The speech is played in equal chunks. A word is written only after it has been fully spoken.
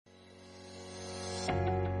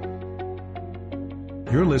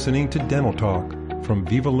You're listening to Dental Talk from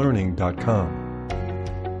VivaLearning.com.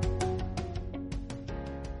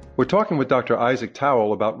 We're talking with Dr. Isaac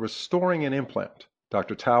Towell about restoring an implant.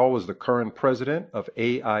 Dr. Towell is the current president of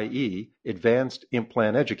AIE, Advanced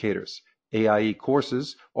Implant Educators. AIE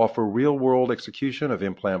courses offer real-world execution of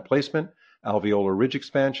implant placement, alveolar ridge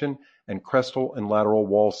expansion, and crestal and lateral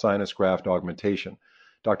wall sinus graft augmentation.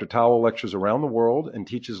 Dr. Towell lectures around the world and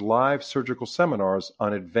teaches live surgical seminars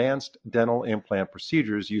on advanced dental implant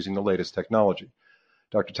procedures using the latest technology.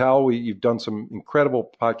 Dr. Towell, you've done some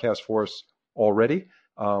incredible podcasts for us already,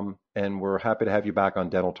 and we're happy to have you back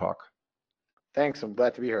on Dental Talk. Thanks. I'm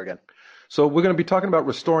glad to be here again. So we're going to be talking about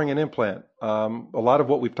restoring an implant. A lot of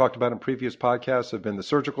what we've talked about in previous podcasts have been the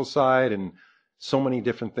surgical side, and so many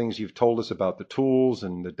different things you've told us about the tools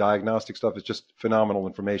and the diagnostic stuff. It's just phenomenal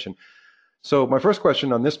information. So my first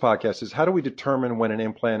question on this podcast is, how do we determine when an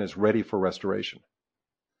implant is ready for restoration?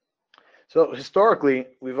 So historically,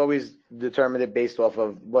 we've always determined it based off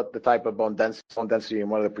of what the type of bone density in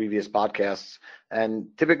one of the previous podcasts. And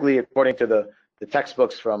typically, according to the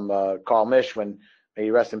textbooks from Carl Misch, when may he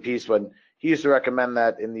rest in peace, when he used to recommend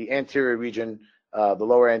that in the anterior region, the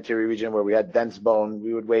lower anterior region where we had dense bone,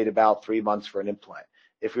 we would wait about 3 months for an implant.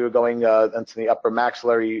 If we were going into the upper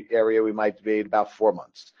maxillary area, we might wait about 4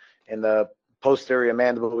 months. In the posterior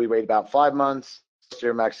mandible, we wait about 5 months.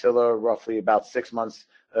 Posterior maxilla, roughly about 6 months,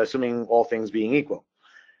 assuming all things being equal.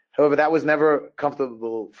 However, that was never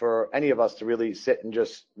comfortable for any of us to really sit and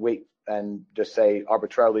just wait and just say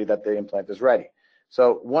arbitrarily that the implant is ready.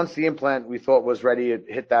 So once the implant we thought was ready, it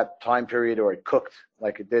hit that time period or it cooked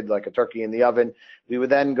like it did, like a turkey in the oven, we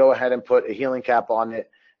would then go ahead and put a healing cap on it,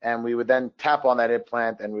 and we would then tap on that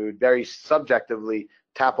implant, and we would very subjectively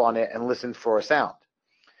tap on it and listen for a sound.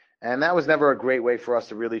 And that was never a great way for us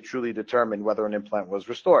to really truly determine whether an implant was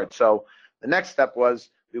restored. So the next step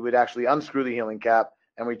was we would actually unscrew the healing cap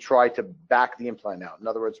and we try to back the implant out. In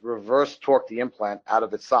other words, reverse torque the implant out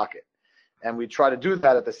of its socket. And we try to do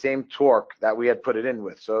that at the same torque that we had put it in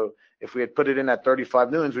with. So if we had put it in at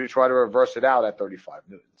 35 newtons, we try to reverse it out at 35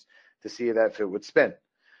 newtons to see that if it would spin.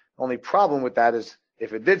 The only problem with that is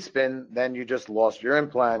if it did spin, then you just lost your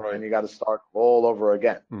implant, right, and you got to start all over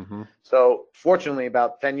again. Mm-hmm. So fortunately,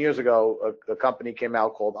 about 10 years ago, a company came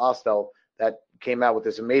out called Ostel that came out with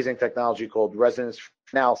this amazing technology called resonance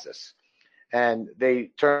analysis. And they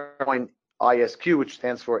coined ISQ, which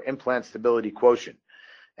stands for Implant Stability Quotient.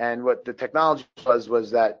 And what the technology was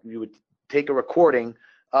that you would take a recording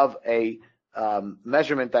of a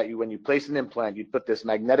measurement that when you place an implant, you'd put this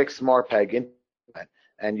magnetic smart peg in,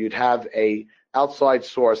 and you'd have a outside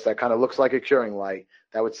source that kind of looks like a curing light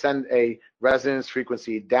that would send a resonance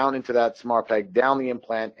frequency down into that smart peg, down the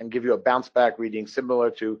implant, and give you a bounce back reading similar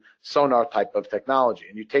to sonar type of technology.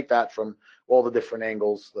 And you take that from all the different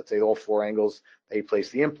angles, let's say all 4 angles that you place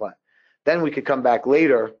the implant. Then we could come back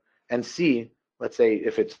later and see, let's say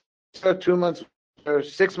if it's 2 months or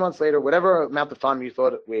 6 months later, whatever amount of time you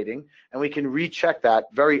thought of waiting, and we can recheck that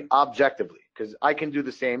very objectively, because I can do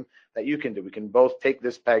the same that you can do. We can both take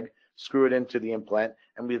this peg, screw it into the implant,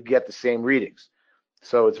 and we'll get the same readings.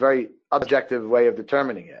 So it's a very objective way of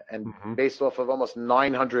determining it. And based off of almost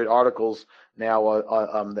 900 articles now,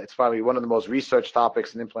 it's probably one of the most researched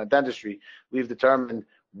topics in implant dentistry, we've determined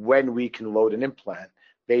when we can load an implant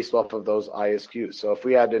based off of those ISQs. So if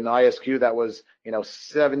we had an ISQ that was,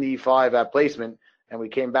 75 at placement, and we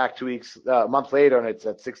came back 2 weeks, a month later, and it's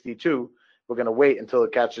at 62, we're going to wait until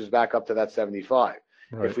it catches back up to that 75.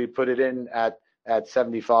 Right. If we put it in at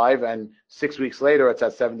 75 and 6 weeks later it's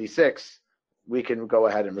at 76, we can go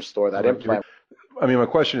ahead and restore that implant. I mean, my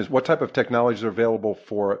question is, what type of technologies are available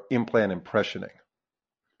for implant impressioning?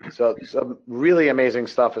 So some really amazing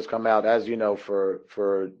stuff has come out, as you know, for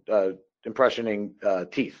impressioning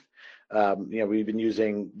teeth. We've been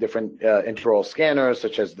using different intraoral scanners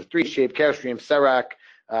such as the 3Shape, Carestream,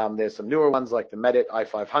 CEREC. There's some newer ones like the Medit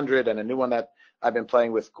i500, and a new one that I've been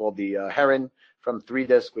playing with called the Heron from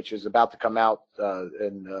 3Disc, which is about to come out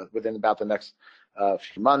within about the next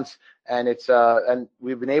few months. And and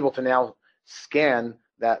we've been able to now scan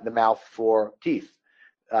the mouth for teeth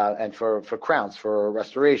and for crowns, for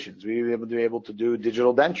restorations. We've been able to do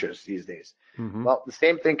digital dentures these days. Mm-hmm. Well, the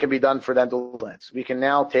same thing can be done for dental implants. We can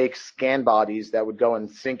now take scan bodies that would go and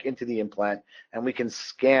sink into the implant, and we can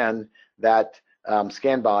scan that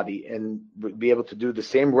scan body and be able to do the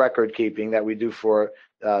same record keeping that we do for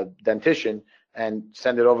dentition, and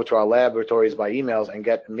send it over to our laboratories by emails and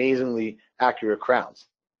get amazingly accurate crowns.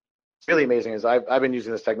 It's really amazing. Is I've been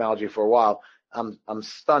using this technology for a while. I'm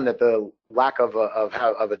stunned at the lack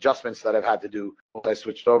of adjustments that I've had to do once I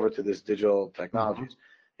switched over to this digital technologies.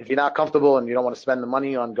 Mm-hmm. If you're not comfortable and you don't want to spend the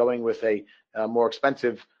money on going with a more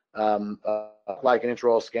expensive like an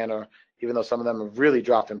intraoral scanner, even though some of them have really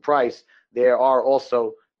dropped in price, there are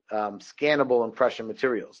also scannable impression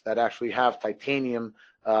materials that actually have titanium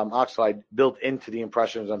oxide built into the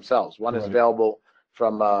impressions themselves. One is available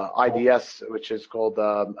from IDS, which is called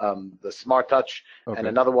the Smart Touch, and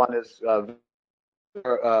another one is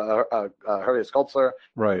Hurrier Sculptor.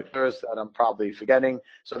 Right. That I'm probably forgetting.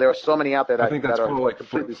 So there are so many out there that I think that's that called are like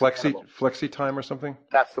completely FlexiTime or something.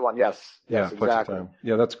 That's the one. Yes. Yeah, Yes, exactly. FlexiTime.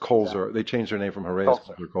 Yeah, that's Colzer. Exactly. They changed their name from Hurrier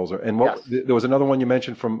to Colzer. And Yes. there was another one you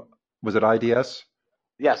mentioned from, was it IDS?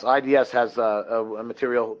 Yes, IDS has a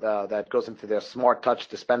material that goes into their Smart Touch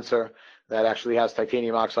dispenser that actually has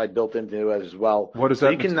titanium oxide built into it as well. What is so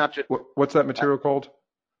that? You can not just, what's that material called?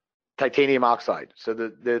 Titanium oxide. So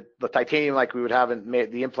the titanium like we would have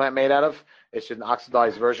the implant made out of, it's an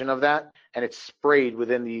oxidized version of that, and it's sprayed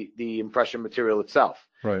within the impression material itself.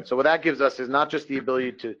 Right. So what that gives us is not just the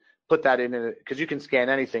ability to put that in, because you can scan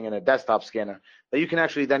anything in a desktop scanner, but you can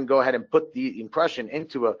actually then go ahead and put the impression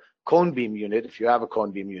into a cone beam unit, if you have a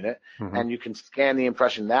cone beam unit, and you can scan the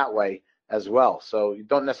impression that way as well. So you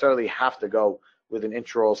don't necessarily have to go with an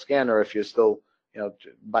intraoral scanner if you're still,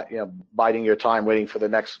 biding your time waiting for the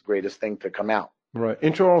next greatest thing to come out. Right.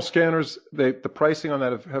 Intraoral scanners, the pricing on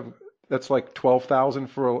that that's like $12,000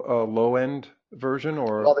 for a low end version,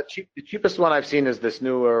 or? Well, the cheapest one I've seen is this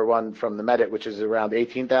newer one from the Medit, which is around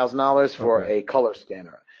 $18,000 for a color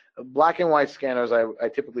scanner. Black and white scanners I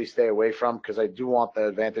typically stay away from because I do want the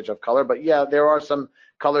advantage of color. But yeah, there are some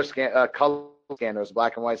color scanners,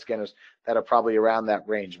 black and white scanners that are probably around that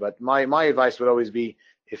range. But my advice would always be,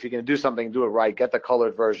 if you're going to do something, do it right. Get the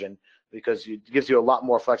colored version because it gives you a lot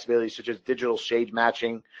more flexibility, such as digital shade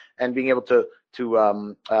matching and being able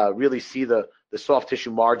to really see the soft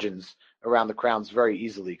tissue margins around the crowns very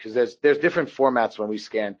easily. Because there's different formats when we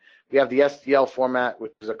scan. We have the STL format,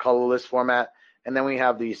 which is a colorless format. And then we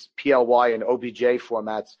have these PLY and OBJ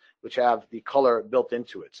formats, which have the color built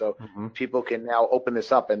into it. So people can now open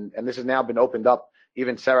this up, and this has now been opened up.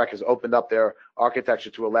 Even CEREC has opened up their architecture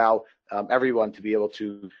to allow everyone to be able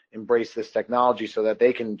to embrace this technology so that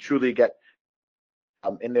they can truly get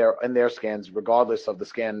in their scans, regardless of the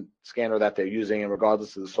scanner that they're using and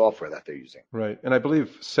regardless of the software that they're using. Right, and I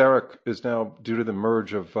believe CEREC is now, due to the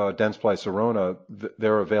merge of Dentsply Sirona,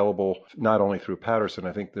 they're available not only through Patterson.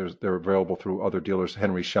 I think they're available through other dealers,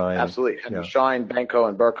 Henry Schein. Absolutely, Henry Schein, Benco,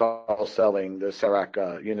 and Burkhardt are selling the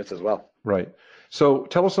CEREC units as well. Right. So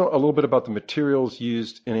tell us a little bit about the materials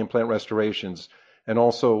used in implant restorations, and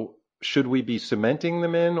also should we be cementing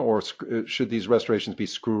them in, or should these restorations be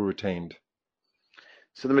screw retained?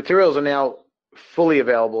 So the materials are now fully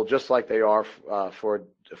available, just like they are for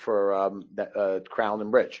crown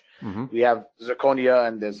and bridge. We have zirconia,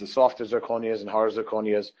 and there's the softer zirconias and harder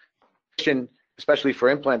zirconias. Especially for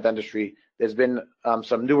implant dentistry, there's been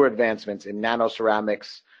some newer advancements in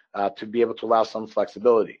nanoceramics to be able to allow some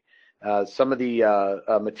flexibility. Some of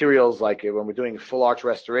the materials, like when we're doing full arch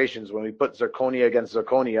restorations, when we put zirconia against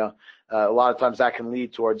zirconia, a lot of times that can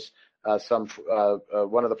lead towards one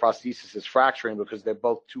of the prostheses is fracturing because they're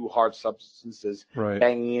both two hard substances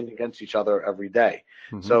banging in against each other every day.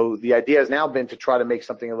 So the idea has now been to try to make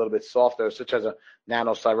something a little bit softer, such as a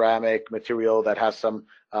nanoceramic material that has some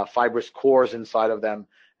fibrous cores inside of them.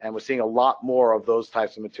 And we're seeing a lot more of those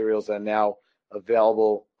types of materials that are now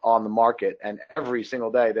available on the market. And every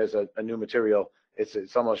single day there's a new material.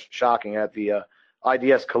 It's almost shocking. At the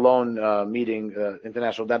IDS Cologne meeting,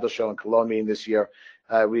 International Dental Show in Cologne meeting this year,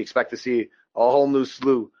 we expect to see a whole new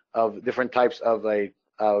slew of different types of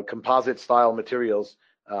composite style materials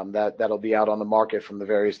that'll be out on the market from the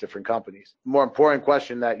various different companies. The more important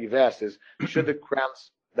question that you've asked is, should the crowns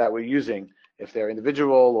that we're using, if they're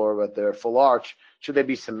individual or if they're full arch, should they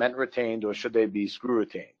be cement retained or should they be screw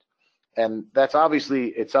retained? And that's obviously,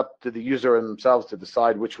 it's up to the user themselves to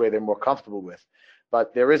decide which way they're more comfortable with.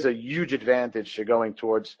 But there is a huge advantage to going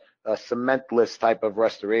towards a cementless type of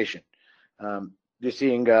restoration. You're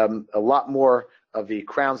seeing a lot more of the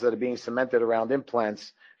crowns that are being cemented around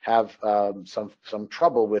implants have some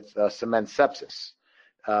trouble with cement sepsis,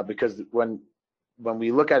 because when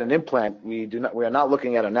we look at an implant, we are not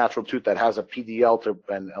looking at a natural tooth that has a PDL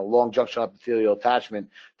and a long junction epithelial attachment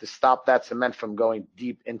to stop that cement from going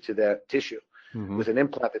deep into the tissue. With an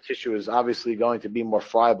implant, the tissue is obviously going to be more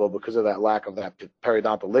friable because of that lack of that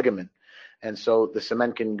periodontal ligament, and so the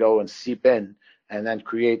cement can go and seep in and then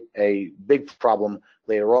create a big problem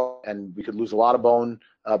later on, and we could lose a lot of bone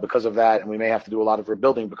because of that, and we may have to do a lot of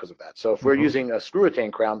rebuilding because of that. So if we're using a screw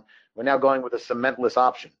retained crown, we're now going with a cementless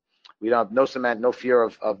option. We don't have no cement, no fear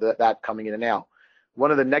of that coming in and out.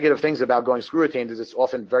 one of the negative things about going screw retained is it's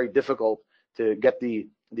often very difficult to get the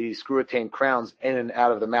screw retained crowns in and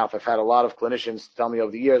out of the mouth. I've had a lot of clinicians tell me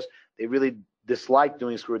over the years they really dislike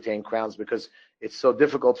doing screw retained crowns because it's so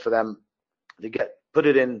difficult for them to put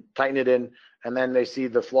it in, tighten it in, and then they see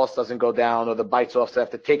the floss doesn't go down or the bites off, so they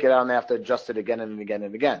have to take it out and they have to adjust it again and again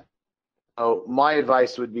and again. So my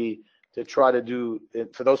advice would be to try to do,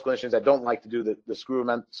 for those clinicians that don't like to do the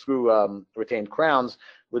screw retained crowns,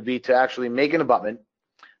 would be to actually make an abutment,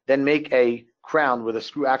 then make a crown with a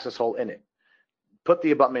screw access hole in it. Put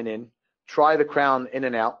the abutment in, try the crown in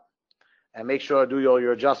and out, and make sure to do all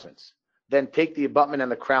your adjustments. Then take the abutment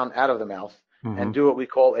and the crown out of the mouth and do what we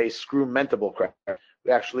call a screw-mentable crown.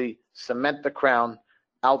 We actually cement the crown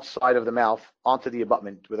outside of the mouth onto the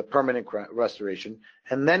abutment with a permanent restoration,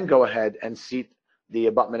 and then go ahead and seat the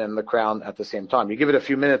abutment and the crown at the same time. You give it a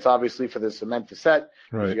few minutes, obviously, for the cement to set.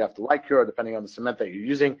 Right. You have to light cure, depending on the cement that you're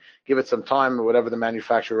using. Give it some time or whatever the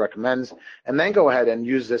manufacturer recommends, and then go ahead and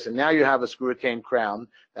use this. And now you have a screw-retained crown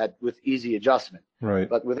that with easy adjustment. Right.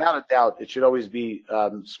 But without a doubt, it should always be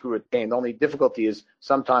screw-retained. The only difficulty is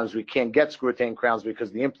sometimes we can't get screw-retained crowns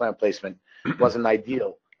because the implant placement wasn't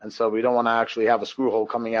ideal, and so we don't want to actually have a screw hole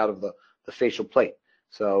coming out of the facial plate.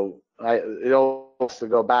 So it all has to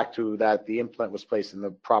go back to that the implant was placed in the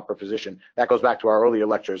proper position. That goes back to our earlier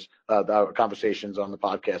lectures, our conversations on the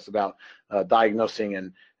podcast about diagnosing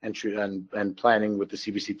and planning with the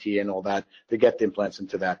CBCT and all that to get the implants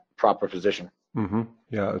into that proper position. Mm-hmm.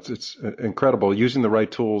 Yeah, it's incredible. Using the right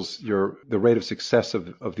tools, the rate of success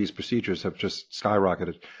of these procedures have just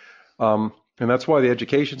skyrocketed. And that's why the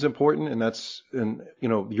education is important, and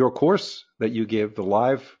your course that you give, the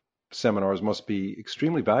live seminars, must be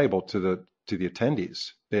extremely valuable to the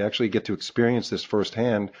attendees. They actually get to experience this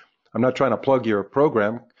firsthand. I'm not trying to plug your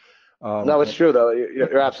program. No, it's true though.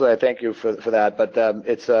 You're absolutely. I thank you for that. But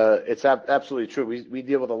it's absolutely true. We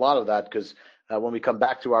deal with a lot of that because when we come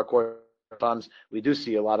back to our course times, we do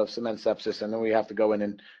see a lot of cement sepsis, and then we have to go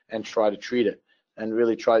in and try to treat it. And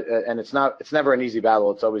really try, and it's never an easy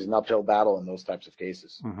battle. It's always an uphill battle in those types of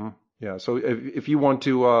cases. Mm-hmm. Yeah. So if you want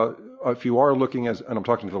to, if you are looking and I'm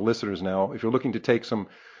talking to the listeners now, if you're looking to take some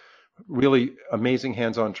really amazing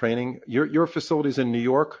hands-on training, your facility's in New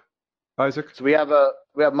York, Isaac? So we have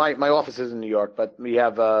my office is in New York, but we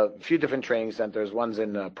have a few different training centers. One's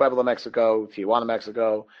in Puebla, Mexico, Tijuana,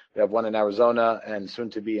 Mexico. We have one in Arizona, and soon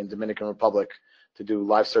to be in Dominican Republic to do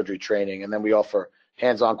live surgery training. And then we offer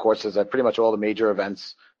hands-on courses at pretty much all the major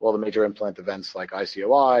events, all the major implant events like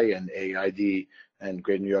ICOI and AID and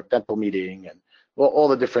Great New York Dental Meeting, and all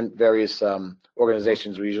the different various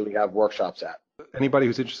organizations we usually have workshops at. Anybody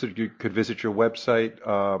who's interested, you could visit your website.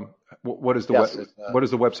 What is the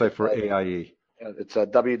website for AIE? It's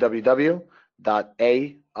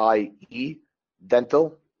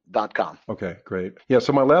www.aiedental.com. Okay, great. Yeah.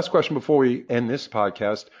 So my last question before we end this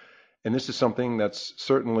podcast. And this is something that's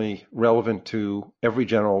certainly relevant to every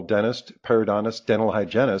general dentist, periodontist, dental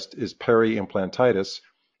hygienist, is peri-implantitis.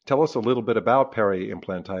 Tell us a little bit about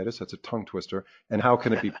peri-implantitis. That's a tongue twister. And how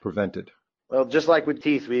can it be prevented? Well, just like with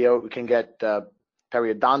teeth, we can get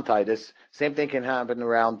periodontitis. Same thing can happen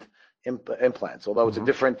around implants. Although it's a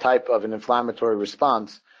different type of an inflammatory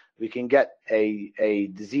response, we can get a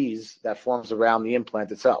disease that forms around the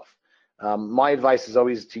implant itself. My advice is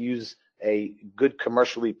always to use a good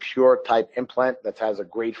commercially pure type implant that has a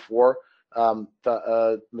grade 4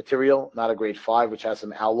 material, not a grade 5, which has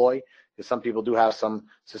some alloy, because some people do have some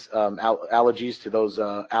allergies to those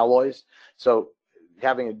alloys. So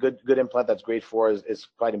having a good implant that's grade 4 is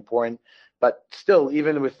quite important. But still,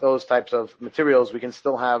 even with those types of materials, we can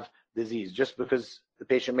still have disease just because the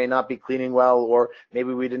patient may not be cleaning well, or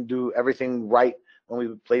maybe we didn't do everything right when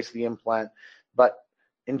we place the implant. But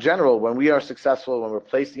in general, when we are successful, when we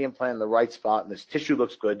place the implant in the right spot and this tissue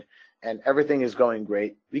looks good and everything is going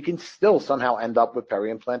great, we can still somehow end up with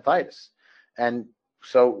peri-implantitis. And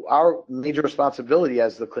so our major responsibility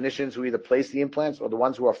as the clinicians who either place the implants or the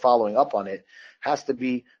ones who are following up on it has to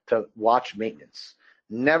be to watch maintenance.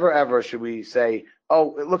 Never ever should we say,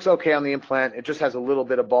 oh, it looks okay on the implant, it just has a little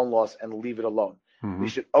bit of bone loss, and leave it alone. We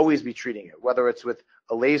should always be treating it, whether it's with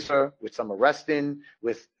a laser, with some Arrestin,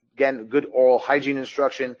 with again, good oral hygiene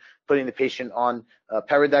instruction, putting the patient on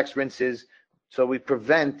Peridex rinses, so we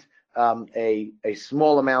prevent a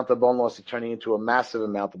small amount of bone loss turning into a massive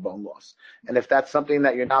amount of bone loss. And if that's something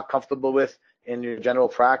that you're not comfortable with in your general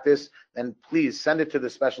practice, then please send it to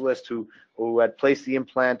the specialist who had placed the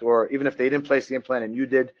implant, or even if they didn't place the implant and you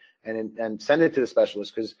did, and send it to the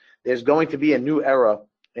specialist, because there's going to be a new era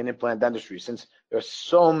in implant dentistry. Since there's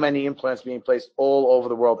so many implants being placed all over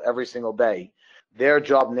the world every single day, their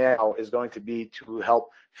job now is going to be to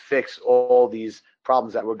help fix all these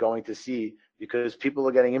problems that we're going to see because people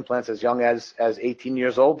are getting implants as young as 18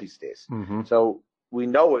 years old these days. Mm-hmm. So we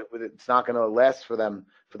know it's not going to last for them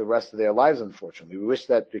for the rest of their lives, unfortunately. We wish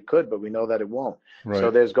that it could, but we know that it won't. Right.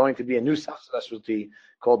 So there's going to be a new subspecialty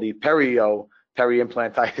called the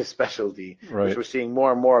peri-implantitis specialty, right. which we're seeing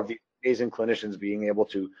more and more of the amazing clinicians being able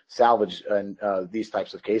to salvage these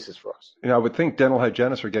types of cases for us. I would think dental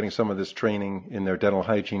hygienists are getting some of this training in their dental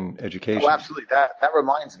hygiene education. Oh, absolutely. That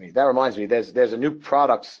reminds me. There's a new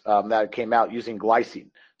product that came out using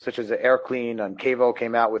glycine, such as the Air Clean, and Cavo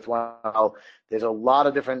came out with one. There's a lot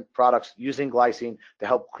of different products using glycine to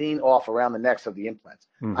help clean off around the necks of the implants.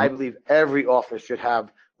 Mm-hmm. I believe every office should have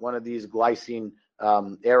one of these glycine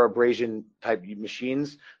air abrasion type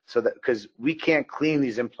machines, so that because we can't clean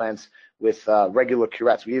these implants with regular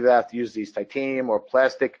curettes. We either have to use these titanium or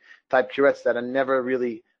plastic type curettes that are never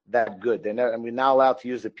really that good. And we're not allowed to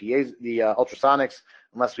use the PAs, the ultrasonics,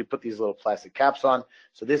 unless we put these little plastic caps on.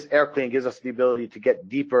 So this Air Clean gives us the ability to get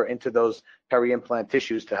deeper into those peri-implant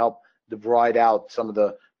tissues to help debride out some of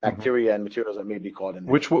the bacteria and materials that may be caught in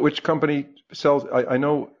there. Which company sells? I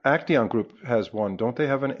know Acteon Group has one. Don't they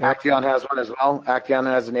have an air? Acteon has one as well. Acteon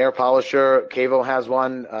has an air polisher. Cavo has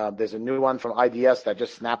one. There's a new one from IDS that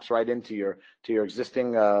just snaps right into your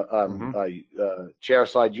existing chair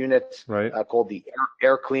side units, right. Called the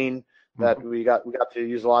Air Clean. That we got to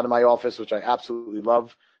use a lot in my office, which I absolutely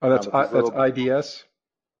love. Oh, that's IDS.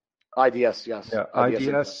 IDS, yes. Yeah,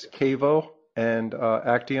 IDS, Cavo, and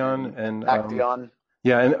Acteon, and Acteon.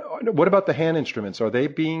 Yeah, and what about the hand instruments? Are they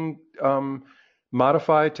being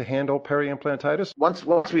modified to handle peri-implantitis? Once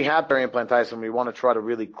we have peri-implantitis and we want to try to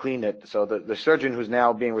really clean it, so the surgeon who's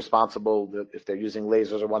now being responsible, if they're using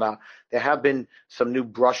lasers or whatnot, there have been some new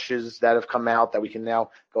brushes that have come out that we can now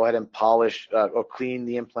go ahead and polish or clean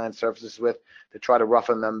the implant surfaces with to try to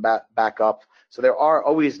roughen them back up. So there are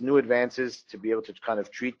always new advances to be able to kind of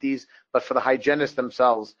treat these, but for the hygienists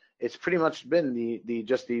themselves, it's pretty much been the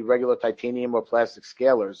regular titanium or plastic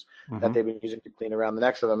scalers that they've been using to clean around the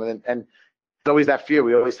necks of them. And there's always that fear.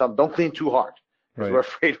 We always tell them, don't clean too hard because we're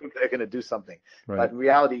afraid they're going to do something. Right. But in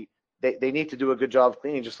reality, they need to do a good job of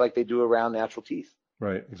cleaning just like they do around natural teeth.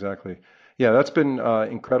 Right, exactly. Yeah, that's been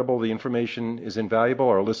incredible. The information is invaluable.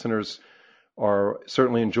 Our listeners are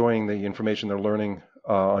certainly enjoying the information they're learning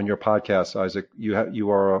on your podcast, Isaac.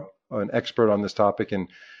 You are an expert on this topic, and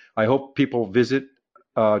I hope people visit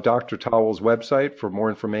Dr. Towell's website for more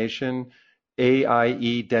information,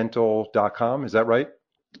 AIEdental.com. Is that right?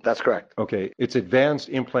 That's correct. Okay. It's Advanced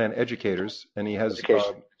Implant Educators, and he has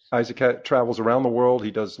Isaac travels around the world.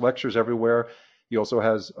 He does lectures everywhere. He also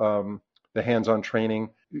has the hands-on training.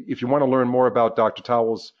 If you want to learn more about Dr.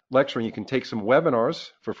 Towell's lecturing, you can take some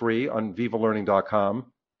webinars for free on VivaLearning.com.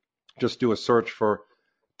 Just do a search for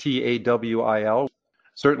TAWIL.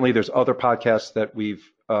 Certainly, there's other podcasts that we've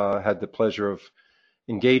had the pleasure of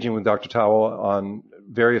engaging with Dr. Towell on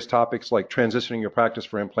various topics like transitioning your practice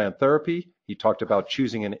for implant therapy. He talked about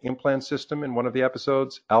choosing an implant system in one of the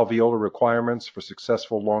episodes, alveolar requirements for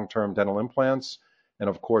successful long-term dental implants, and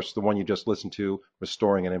of course, the one you just listened to,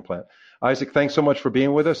 restoring an implant. Isaac, thanks so much for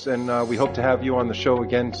being with us, and we hope to have you on the show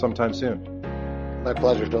again sometime soon. My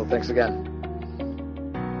pleasure, Phil. Thanks again.